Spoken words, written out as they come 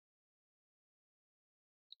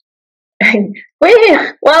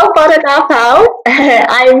We're well followed our pals.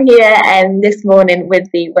 I'm here this morning with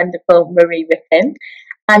the wonderful Marie Rippin,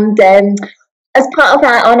 and as part of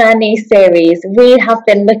on our new series, we have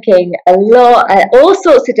been looking a lot at all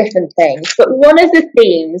sorts of different things. But one of the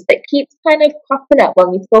themes that keeps kind of popping up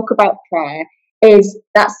when we talk about prayer is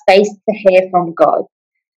that space to hear from God.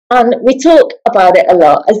 And we talk about it a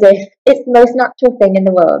lot as if it's the most natural thing in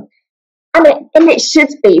the world. And it should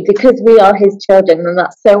be, because we are his children and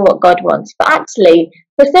that's so what God wants. But actually,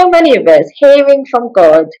 for so many of us, hearing from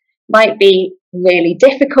God might be really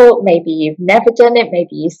difficult. Maybe you've never done it.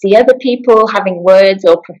 Maybe you see other people having words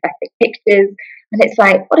or prophetic pictures. And it's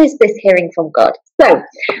like, what is this hearing from God? So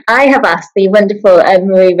I have asked the wonderful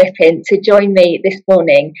Marie Rippin to join me this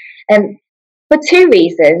morning. For two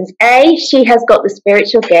reasons. A, she has got the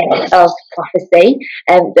spiritual gift of prophecy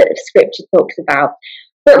that the scripture talks about.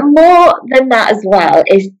 But more than that as well,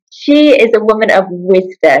 is she is a woman of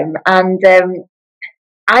wisdom, and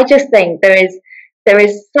I just think there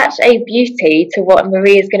is such a beauty to what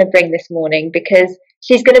Marie is going to bring this morning, because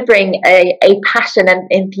she's going to bring a passion and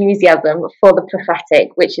enthusiasm for the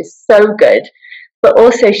prophetic, which is so good, but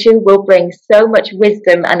also she will bring so much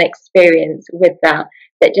wisdom and experience with that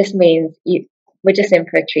just means we're just in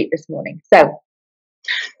for a treat this morning. So,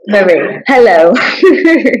 Marie, hello.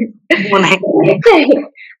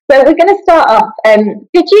 So we're going to start off.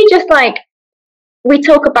 Could you just we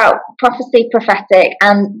talk about prophecy, prophetic,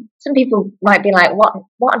 and some people might be like, what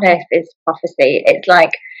on earth is prophecy? It's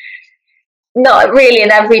like not really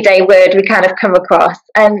an everyday word we kind of come across.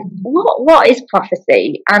 What is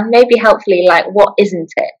prophecy? And maybe helpfully, what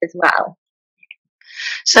isn't it as well?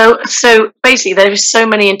 So basically, there is so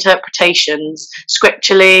many interpretations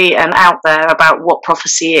scripturally and out there about what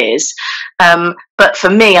prophecy is. But for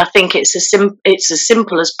me, I think it's as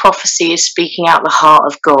simple as prophecy is speaking out the heart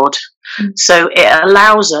of God. So it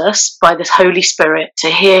allows us, by the Holy Spirit, to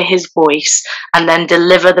hear his voice and then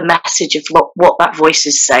deliver the message of what that voice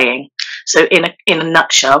is saying. So in a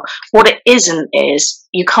nutshell, what it isn't is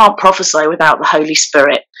you can't prophesy without the Holy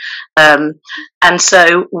Spirit. And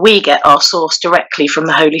so we get our source directly from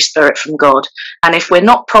the Holy Spirit, from God. And if we're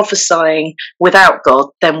not prophesying without God,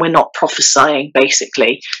 then we're not prophesying,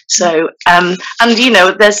 basically. So, and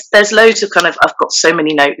there's loads of I've got so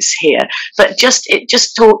many notes here, but it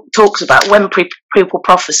just talks about when people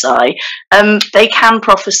prophesy, they can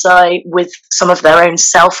prophesy with some of their own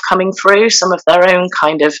self coming through, some of their own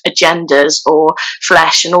kind of agendas or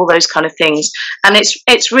flesh and all those kind of things. And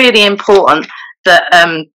it's really important that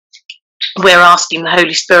we're asking the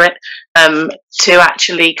Holy Spirit to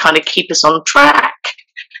actually kind of keep us on track,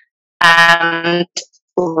 and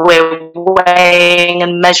we're weighing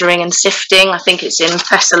and measuring and sifting. I think it's in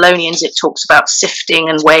Thessalonians, it talks about sifting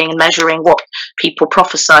and weighing and measuring what people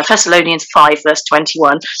prophesy. Thessalonians 5 verse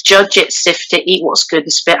 21, judge it, sift it, eat what's good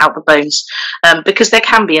and spit out the bones, because there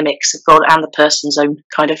can be a mix of God and the person's own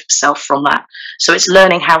kind of self from that. So it's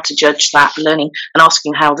learning how to judge that, learning and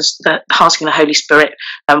asking asking the Holy Spirit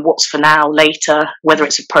what's for now, later, whether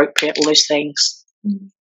it's appropriate, all those things.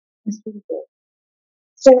 That's really good.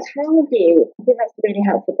 So how have you, I think that's really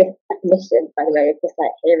helpful, this definition, by the way, of just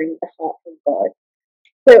hearing the heart from God.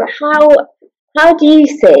 So how do you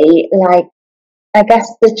see, I guess,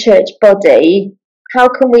 the church body, how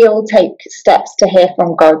can we all take steps to hear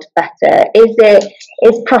from God better?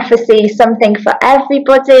 Is prophecy something for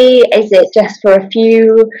everybody? Is it just for a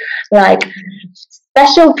few,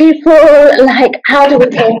 special people? How do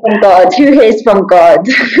we hear from God? Who hears from God?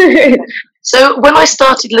 So when I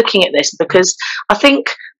started looking at this, because I think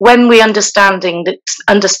when we understand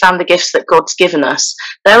the gifts that God's given us,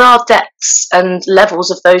 there are depths and levels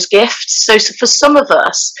of those gifts. So for some of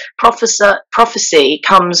us, prophecy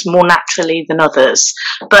comes more naturally than others.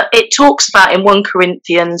 But it talks about in 1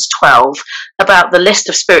 Corinthians 12 about the list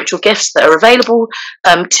of spiritual gifts that are available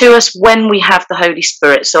to us when we have the Holy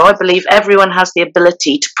Spirit. So I believe everyone has the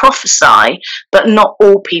ability to prophesy, but not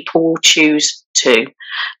all people will choose to.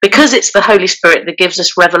 Because it's the Holy Spirit that gives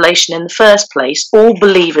us revelation in the first place, all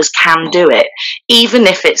believers can do it, even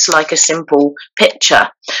if it's like a simple picture.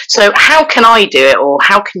 So how can I do it, or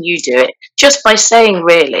how can you do it? Just by saying,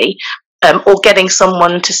 really, or getting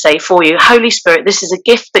someone to say for you, Holy Spirit, this is a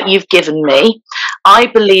gift that you've given me. I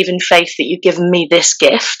believe in faith that you've given me this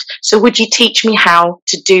gift. So would you teach me how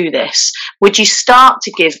to do this? Would you start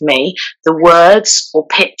to give me the words or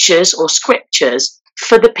pictures or scriptures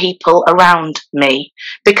for the people around me?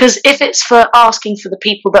 Because if it's for asking for the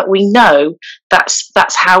people that we know,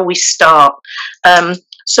 that's how we start.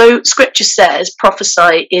 So scripture says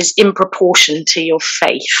prophesy is in proportion to your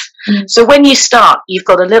faith. Mm. So when you start, you've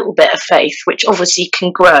got a little bit of faith, which obviously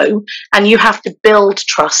can grow, and you have to build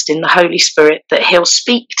trust in the Holy Spirit that he'll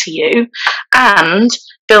speak to you, and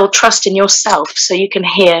build trust in yourself so you can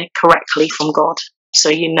hear correctly from God, so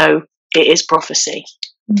you know it is prophecy.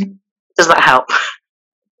 Mm. Does that help?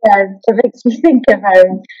 Yeah, it makes me think of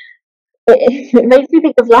it makes me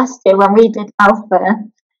think of last year when we did Alpha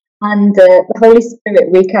and the Holy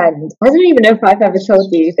Spirit weekend. I don't even know if I've ever told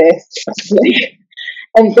you this, actually.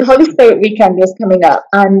 And the Holy Spirit weekend was coming up,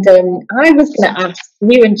 and I was going to ask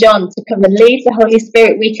you and John to come and lead the Holy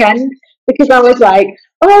Spirit weekend, because I was like,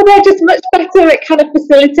 oh, they're just much better at kind of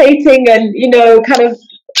facilitating and, you know, kind of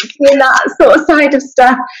doing that sort of side of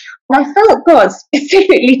stuff. And I felt God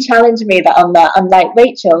specifically challenged me on that. I'm like,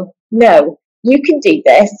 Rachel, no, you can do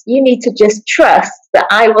this. You need to just trust that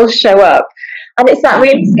I will show up. And it's that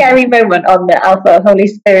really scary moment on the Alpha Holy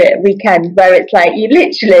Spirit weekend where it's like you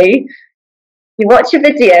watch a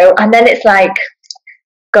video and then it's like,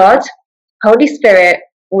 God, Holy Spirit,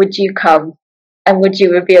 would you come and would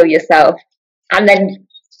you reveal yourself? And then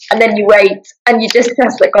you wait and you just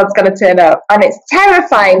trust that God's going to turn up. And it's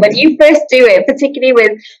terrifying when you first do it, particularly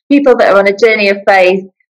with people that are on a journey of faith,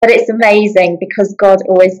 but it's amazing because God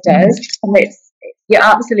always does. And you're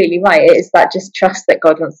absolutely right. It is that just trust that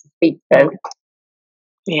God wants to speak through.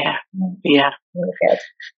 Yeah. Really good.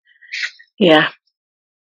 Yeah.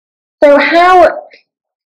 So how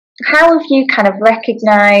have you kind of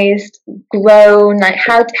recognised, grown, like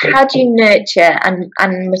how do you nurture and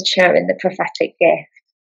mature in the prophetic gift?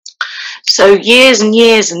 So years and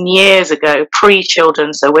years and years ago,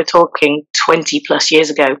 pre-children, so we're talking 20 plus years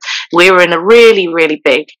ago, we were in a really, really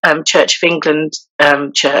big Church of England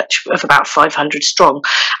church of about 500 strong.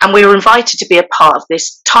 And we were invited to be a part of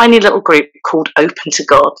this tiny little group called Open to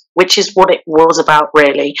God, which is what it was about,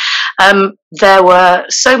 really. There were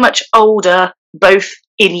so much older, both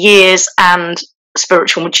in years and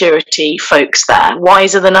spiritual maturity, folks there,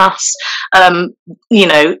 wiser than us, you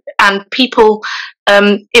know, and people,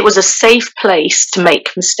 it was a safe place to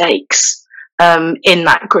make mistakes in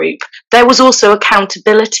that group. There was also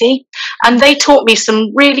accountability, and they taught me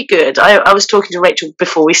some really good, I was talking to Rachel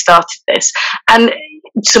before we started this, and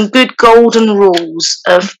some good golden rules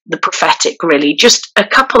of the prophetic, really. Just a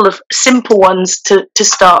couple of simple ones to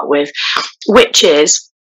start with, which is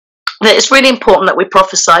that it's really important that we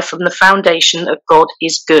prophesy from the foundation that God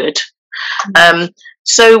is good.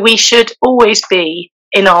 So we should always be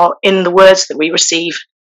in the words that we receive,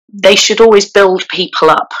 they should always build people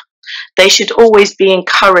up. They should always be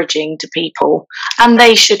encouraging to people, and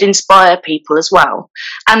they should inspire people as well.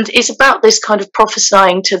 And it's about this kind of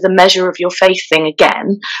prophesying to the measure of your faith thing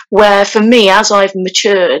again, where for me, as I've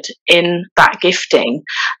matured in that gifting,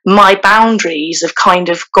 my boundaries have kind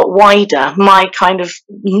of got wider, my kind of,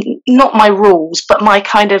 not my rules, but my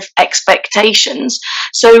kind of expectations.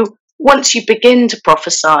 So once you begin to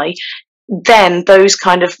prophesy, then those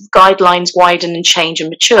kind of guidelines widen and change and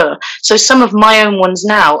mature. So some of my own ones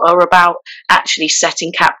now are about actually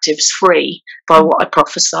setting captives free by what I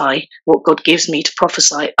prophesy, what God gives me to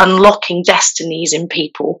prophesy, unlocking destinies in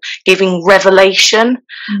people, giving revelation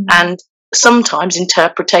and sometimes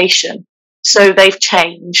interpretation. So they've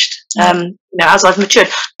changed, you know, as I've matured.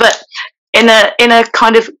 But in a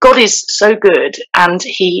kind of, God is so good, and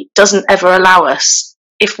he doesn't ever allow us,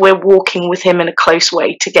 if we're walking with him in a close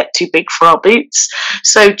way, to get too big for our boots.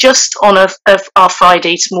 So just on our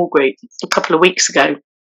Friday small group a couple of weeks ago,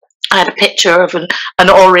 I had a picture of an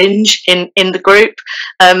orange in the group,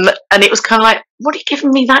 and it was kind of like, what are you giving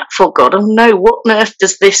me that for, God? Oh no, what on earth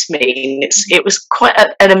does this mean? It was quite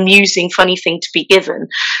an amusing, funny thing to be given.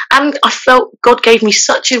 And I felt God gave me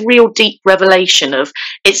such a real deep revelation of,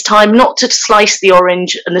 it's time not to slice the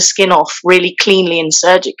orange and the skin off really cleanly and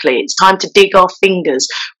surgically. It's time to dig our fingers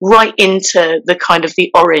right into the kind of the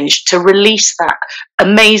orange, to release that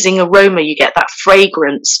amazing aroma you get, that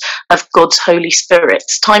fragrance of God's Holy Spirit.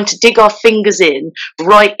 It's time to dig our fingers in,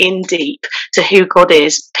 right in deep to who God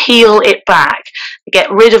is, peel it back, get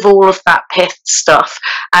rid of all of that pith stuff,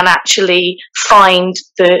 and actually find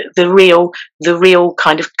the real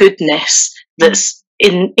kind of goodness that's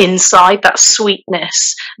inside, that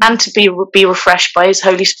sweetness, and to be refreshed by his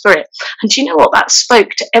Holy Spirit. And do you know what? That spoke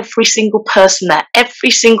to every single person there. Every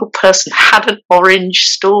single person had an orange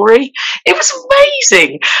story. It was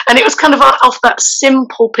amazing. And it was kind of off that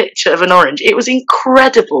simple picture of an orange. It was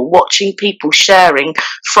incredible watching people sharing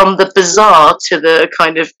from the bizarre to the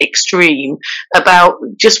kind of extreme about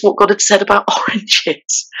just what God had said about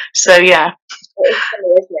oranges. So yeah. It's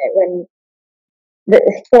funny, isn't it?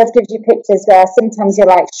 God gives you pictures where sometimes you're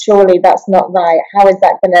like, surely that's not right. How is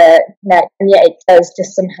that going to connect? And yet it does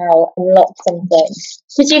just somehow unlock something.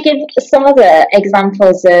 Could you give some other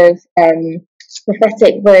examples of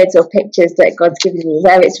prophetic words or pictures that God's given you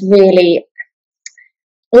where it's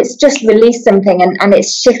just released something and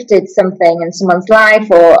it's shifted something in someone's life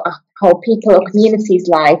or a whole people or community's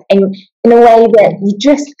life in a way that you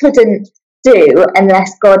just couldn't do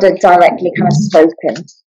unless God had directly kind of spoken?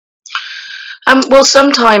 Well,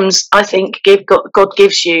 sometimes I think God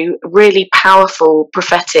gives you really powerful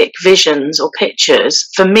prophetic visions or pictures.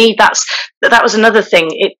 For me, that was another thing.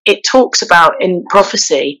 It talks about in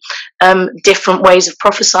prophecy different ways of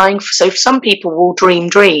prophesying. So some people will dream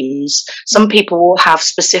dreams. Some people will have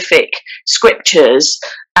specific scriptures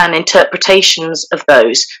and interpretations of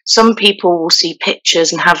those. Some people will see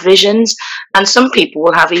pictures and have visions, and some people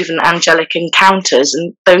will have even angelic encounters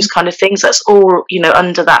and those kind of things. That's all,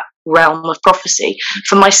 under that realm of prophecy.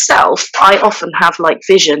 For myself, I often have like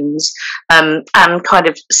visions and kind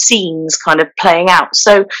of scenes kind of playing out.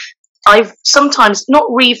 So I sometimes not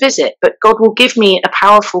revisit, but God will give me a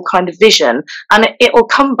powerful kind of vision, and it will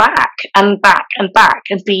come back and back and back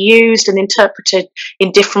and be used and interpreted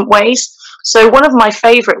in different ways. So one of my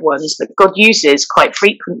favourite ones that God uses quite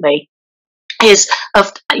frequently is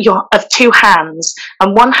of two hands,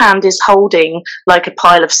 and one hand is holding like a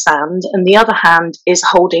pile of sand and the other hand is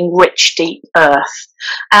holding rich deep earth.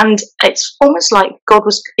 And it's almost like God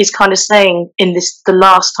is kind of saying in the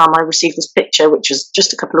last time I received this picture, which was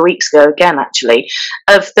just a couple of weeks ago again actually,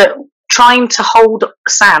 of that trying to hold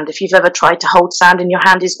sand, if you've ever tried to hold sand in your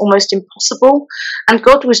hand, is almost impossible. And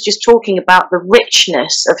God was just talking about the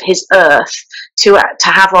richness of his earth to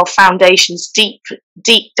have our foundations deep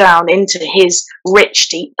down into his rich,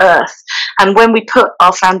 deep earth. And when we put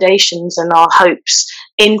our foundations and our hopes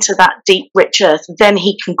into that deep, rich earth, then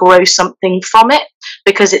he can grow something from it,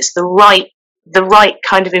 because it's the right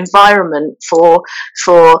kind of environment for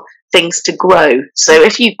things to grow. So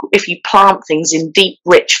if you plant things in deep,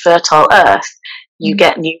 rich, fertile earth, you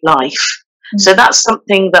get new life. So that's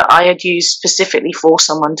something that I had used specifically for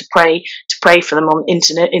someone to pray for them on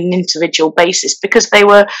an individual basis, because they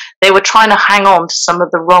were trying to hang on to some of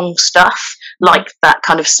the wrong stuff, like that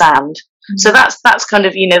kind of sand. So that's kind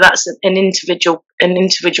of, that's an individual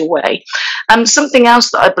way. Something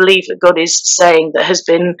else that I believe that God is saying that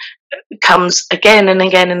comes again and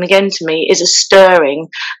again and again to me is a stirring.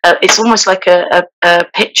 It's almost like a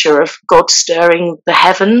picture of God stirring the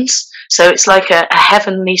heavens. So it's like a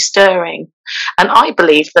heavenly stirring. And I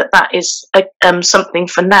believe that is something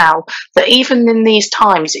for now, that even in these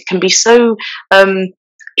times, it can be so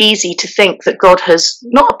easy to think that God has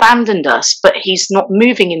not abandoned us, but he's not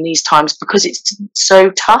moving in these times because it's so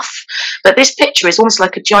tough. But this picture is almost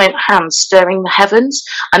like a giant hand stirring the heavens,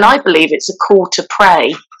 and I believe it's a call to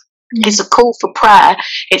pray. It's a call for prayer.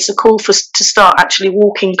 It's a call to start actually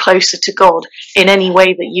walking closer to God in any way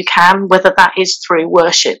that you can, whether that is through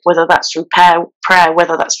worship, whether that's through prayer,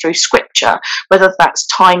 whether that's through scripture, whether that's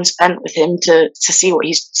time spent with him to see what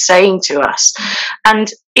he's saying to us. And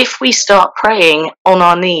if we start praying on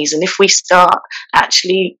our knees, and if we start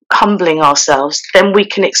actually humbling ourselves, then we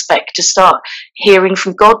can expect to start hearing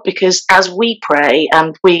from God, because as we pray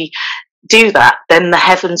and we do that, then the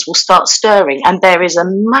heavens will start stirring, and there is a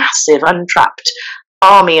massive untrapped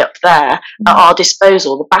army up there at our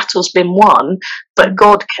disposal. The battle's been won, but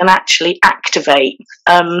God can actually activate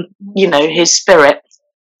his spirit.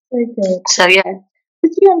 Okay. So yeah,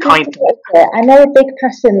 I know a big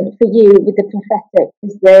passion for you with the prophetic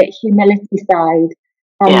is the humility side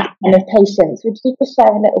and of patience. Would you just share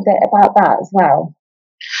a little bit about that as well?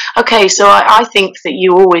 Okay, so I think that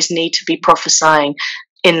you always need to be prophesying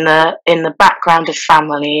in the background of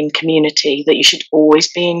family and community, that you should always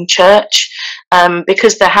be in church,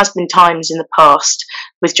 because there has been times in the past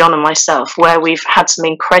with John and myself where we've had some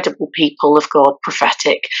incredible people of God,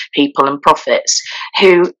 prophetic people and prophets,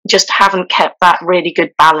 who just haven't kept that really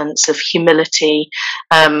good balance of humility,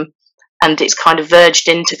 and it's kind of verged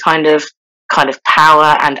into kind of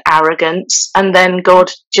power and arrogance, and then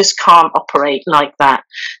God just can't operate like that.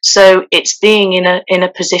 So it's being in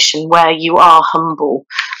a position where you are humble,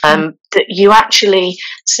 that you actually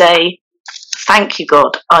say, thank you,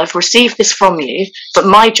 God, I've received this from you, but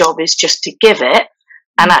my job is just to give it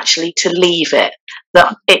and actually to leave it.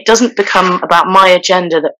 That it doesn't become about my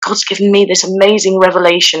agenda, that God's given me this amazing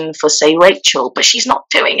revelation for, say, Rachel, but she's not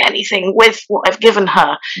doing anything with what I've given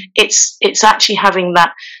her. It's actually having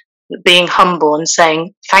that, being humble and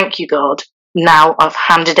saying, thank you, God, now I've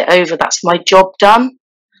handed it over, that's my job done.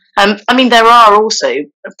 There are also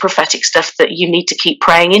prophetic stuff that you need to keep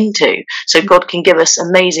praying into, so God can give us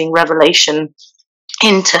amazing revelation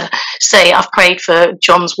into, say, I've prayed for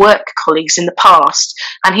John's work colleagues in the past,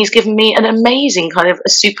 and he's given me an amazing kind of a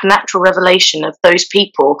supernatural revelation of those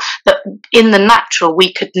people that in the natural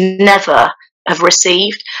we could never have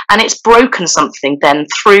received. And it's broken something then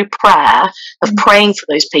through prayer of praying for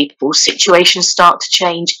those people. Situations start to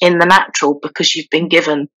change in the natural because you've been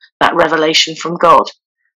given that revelation from God.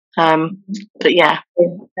 But yeah,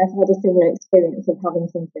 I've had a similar experience of having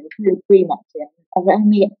something through a dream. Actually, I've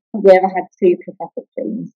only probably ever had 2 prophetic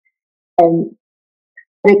dreams.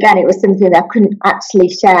 But again, it was something that I couldn't actually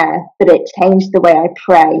share, but it changed the way I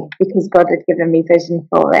pray because God had given me vision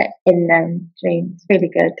for it in dreams.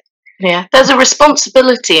 Really good. Yeah, there's a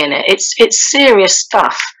responsibility in it. It's serious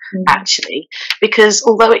stuff, actually, because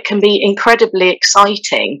although it can be incredibly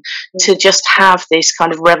exciting to just have this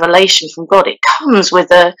kind of revelation from God, it comes with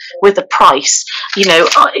a price. You know,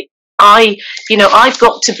 I've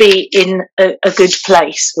got to be in a good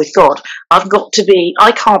place with God.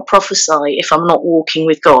 I can't prophesy if I'm not walking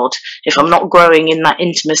with God, if I'm not growing in that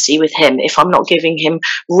intimacy with Him, if I'm not giving Him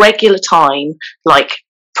regular time, like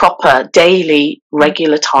proper daily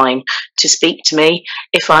regular time to speak to me,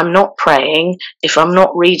 if I'm not praying, if I'm not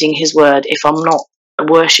reading His word, if I'm not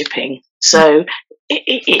worshipping. So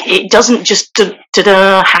it doesn't just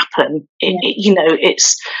happen.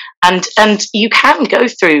 It's and you can go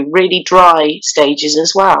through really dry stages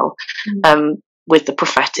as well with the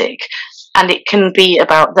prophetic, and it can be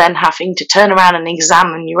about then having to turn around and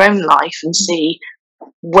examine your own life and see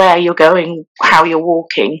where you're going, how you're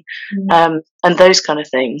walking, and those kind of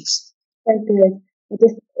things. So good.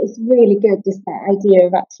 It's really good, just that idea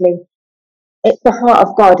of actually, it's the heart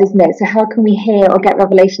of God, isn't it? So how can we hear or get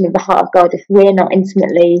revelation of the heart of God if we're not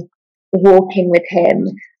intimately walking with Him?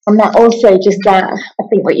 And that also just that, I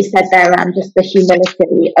think what you said there, around just the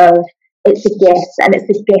humility of, it's a gift, and it's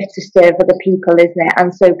a gift to serve other people, isn't it?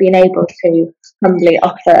 And so being able to humbly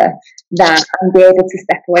offer that and be able to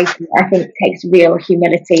step away from it, I think takes real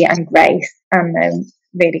humility and grace, and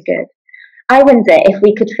really good. I wonder if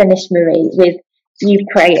we could finish, Marie, with you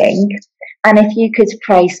praying, and if you could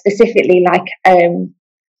pray specifically, like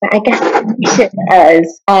I guess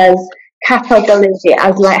as Catholic,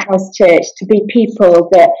 as Lighthouse Church, to be people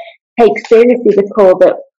that take seriously the call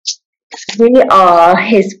that we are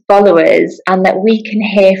His followers, and that we can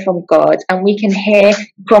hear from God, and we can hear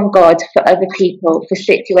from God for other people, for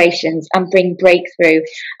situations, and bring breakthrough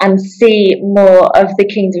and see more of the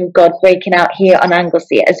kingdom of God breaking out here on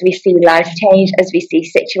Anglesey as we see lives change, as we see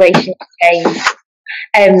situations change.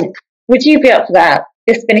 Would you be up for that?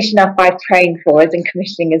 Just finishing off by praying for us and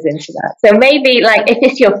commissioning us into that. So maybe, like, if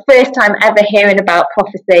it's your first time ever hearing about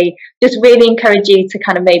prophecy, just really encourage you to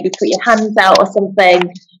kind of maybe put your hands out or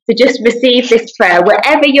something, to just receive this prayer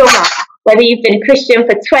wherever you're at, whether you've been a Christian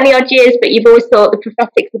for 20 odd years but you've always thought the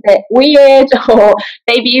prophetic's a bit weird, or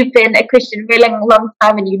maybe you've been a Christian a really long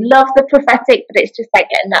time and you love the prophetic, but it's just like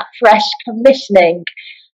getting that fresh commissioning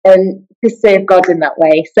to serve God in that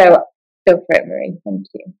way. So go for it, Marie. Thank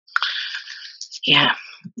you.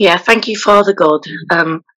 Yeah. Thank you, Father God,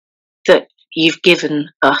 that you've given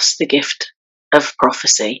us the gift of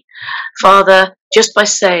prophecy. Father, just by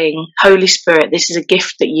saying, Holy Spirit, this is a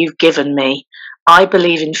gift that you've given me, I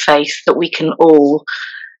believe in faith that we can all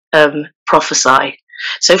prophesy.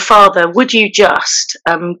 So, Father, would you just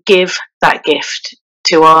give that gift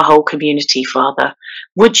to our whole community, Father?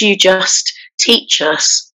 Would you just teach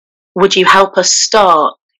us? Would you help us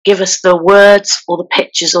start? Give us the words or the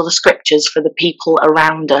pictures or the scriptures for the people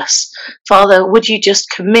around us. Father, would you just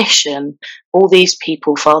commission all these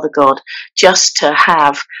people, Father God, just to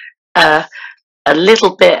have a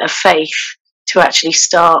little bit of faith to actually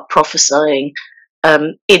start prophesying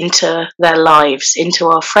into their lives, into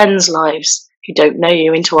our friends' lives who don't know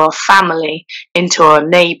you, into our family, into our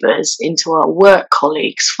neighbours, into our work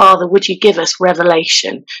colleagues. Father, would you give us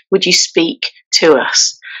revelation? Would you speak to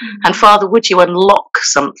us? And Father, would you unlock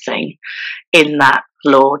something in that,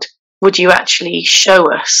 Lord? Would you actually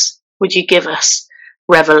show us? Would you give us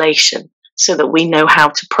revelation so that we know how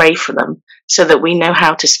to pray for them, so that we know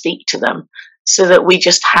how to speak to them, so that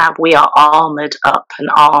we are armoured up and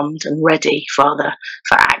armed and ready, Father,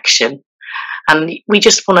 for action. And we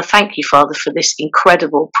just want to thank you, Father, for this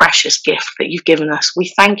incredible, precious gift that you've given us.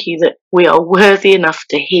 We thank you that we are worthy enough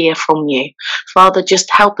to hear from you. Father, just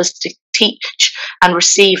help us to teach and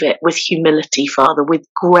receive it with humility, Father, with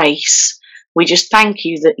grace. We just thank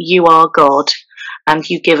you that you are God and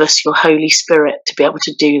you give us your Holy Spirit to be able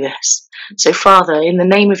to do this. So, Father, in the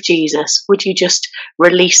name of Jesus, would you just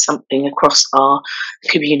release something across our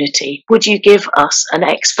community? Would you give us an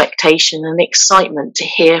expectation and excitement to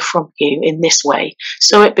hear from you in this way,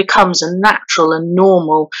 so it becomes a natural and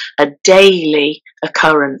normal, a daily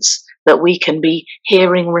occurrence that we can be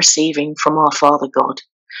hearing, receiving from our Father God.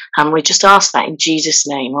 And we just ask that in Jesus'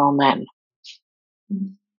 name. Amen.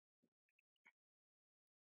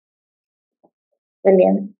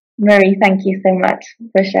 Brilliant. Marie, thank you so much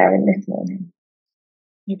for sharing this morning.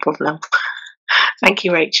 No problem. Thank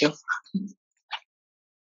you, Rachel.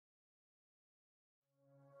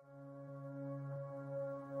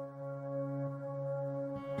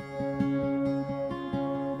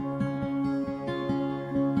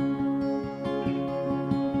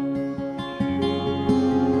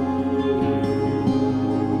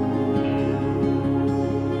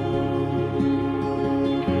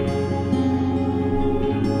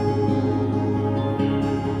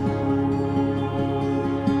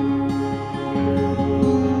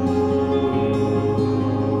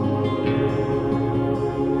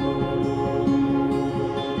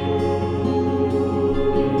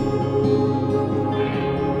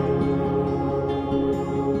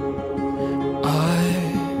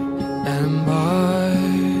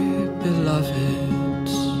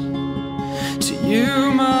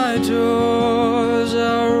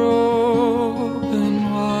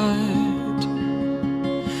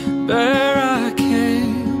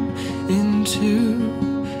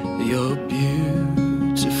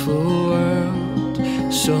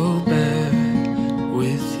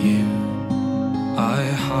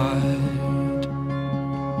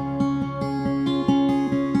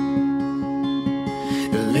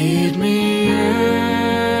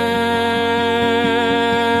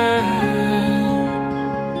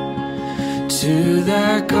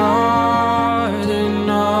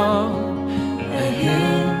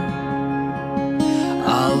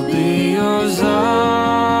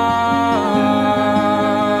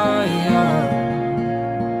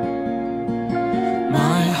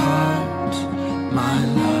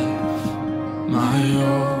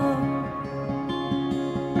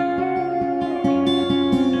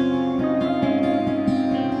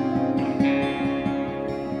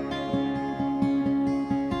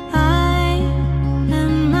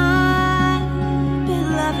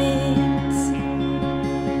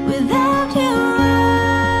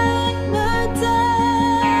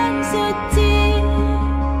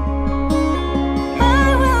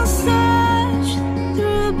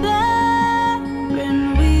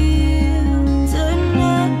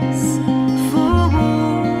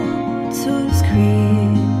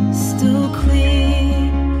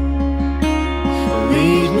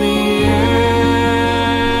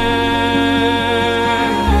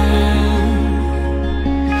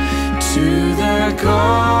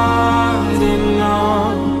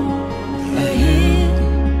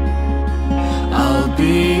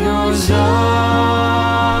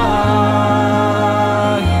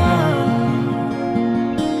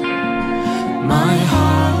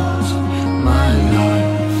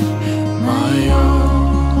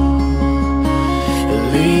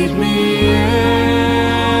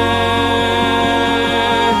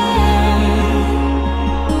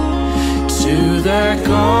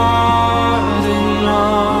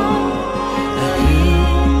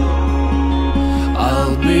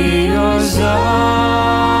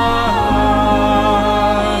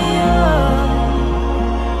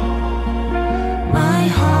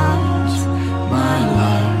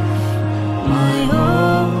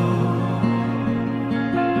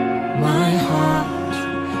 My heart,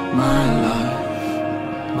 my life.